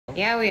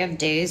Yeah, we have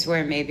days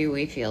where maybe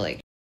we feel like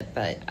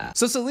but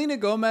So Selena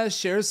Gomez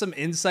shares some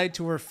insight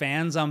to her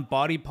fans on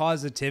body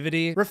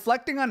positivity,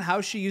 reflecting on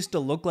how she used to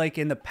look like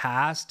in the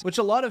past, which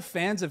a lot of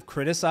fans have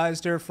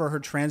criticized her for her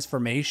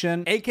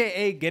transformation,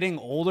 aka getting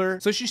older.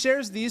 So she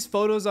shares these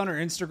photos on her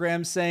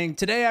Instagram saying,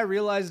 "Today I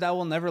realized I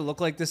will never look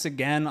like this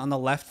again," on the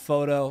left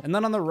photo. And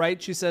then on the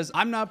right she says,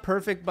 "I'm not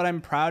perfect, but I'm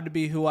proud to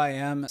be who I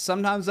am.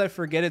 Sometimes I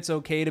forget it's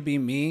okay to be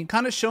me,"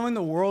 kind of showing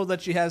the world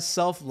that she has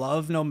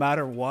self-love no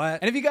matter what.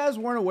 And if you guys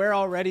weren't aware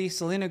already,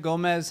 Selena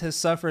Gomez has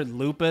suffered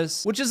lupus,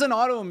 which is an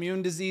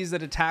autoimmune disease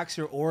that attacks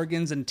your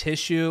organs and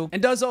tissue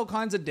and does all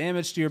kinds of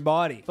damage to your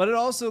body. But it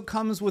also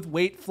comes with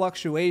weight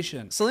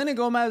fluctuation. Selena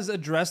Gomez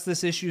addressed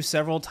this issue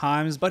several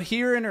times, but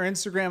here in her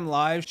Instagram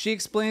live, she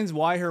explains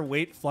why her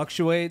weight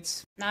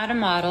fluctuates. Not a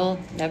model,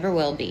 never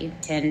will be.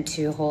 Tend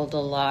to hold a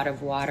lot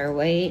of water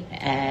weight,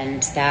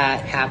 and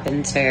that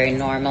happens very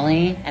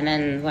normally. And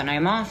then when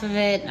I'm off of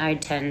it, I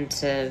tend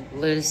to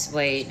lose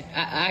weight.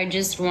 I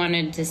just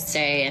wanted to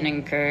say and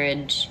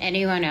encourage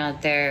anyone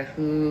out there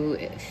who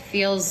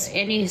feels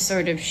any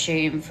sort of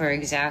shame for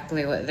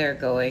exactly what they're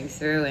going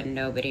through, and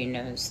nobody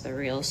knows the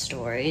real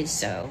story.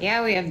 So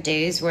yeah, we have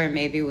days where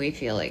maybe we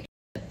feel like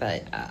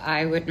but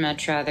I would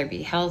much rather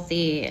be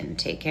healthy and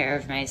take care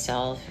of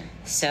myself.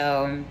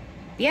 So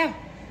yeah.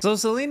 So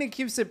Selena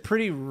keeps it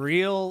pretty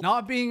real,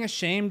 not being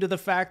ashamed of the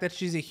fact that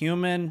she's a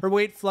human, her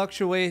weight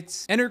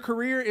fluctuates, and her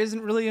career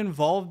isn't really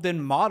involved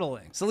in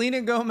modeling.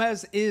 Selena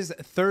Gomez is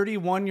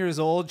 31 years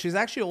old. She's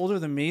actually older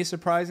than me,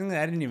 surprisingly.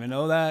 I didn't even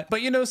know that.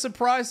 But you know,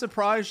 surprise,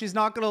 surprise, she's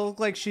not gonna look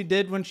like she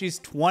did when she's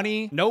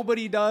 20.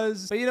 Nobody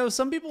does. But you know,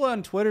 some people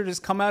on Twitter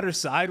just come at her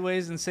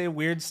sideways and say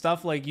weird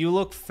stuff like, "You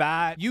look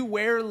fat. You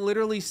wear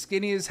literally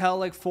skinny as hell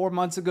like 4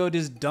 months ago.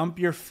 Just dump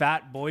your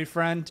fat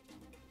boyfriend."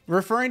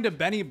 Referring to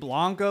Benny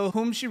Blanco,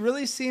 whom she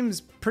really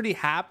seems pretty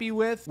happy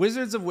with.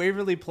 Wizards of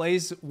Waverly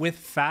Place with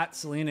fat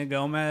Selena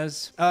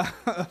Gomez.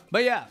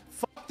 But yeah,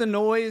 fuck the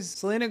noise.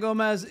 Selena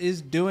Gomez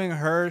is doing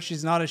her.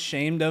 She's not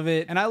ashamed of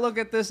it. And I look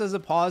at this as a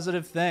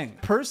positive thing.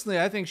 Personally,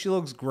 I think she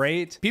looks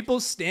great.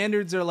 People's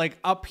standards are like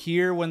up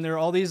here when there are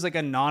all these like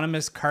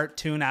anonymous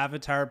cartoon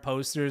avatar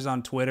posters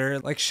on Twitter.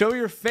 Like, show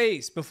your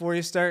face before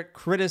you start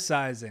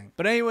criticizing.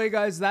 But anyway,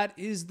 guys, that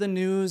is the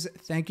news.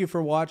 Thank you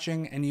for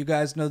watching, and you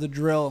guys know the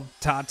drill.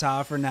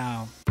 Ta-ta for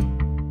now.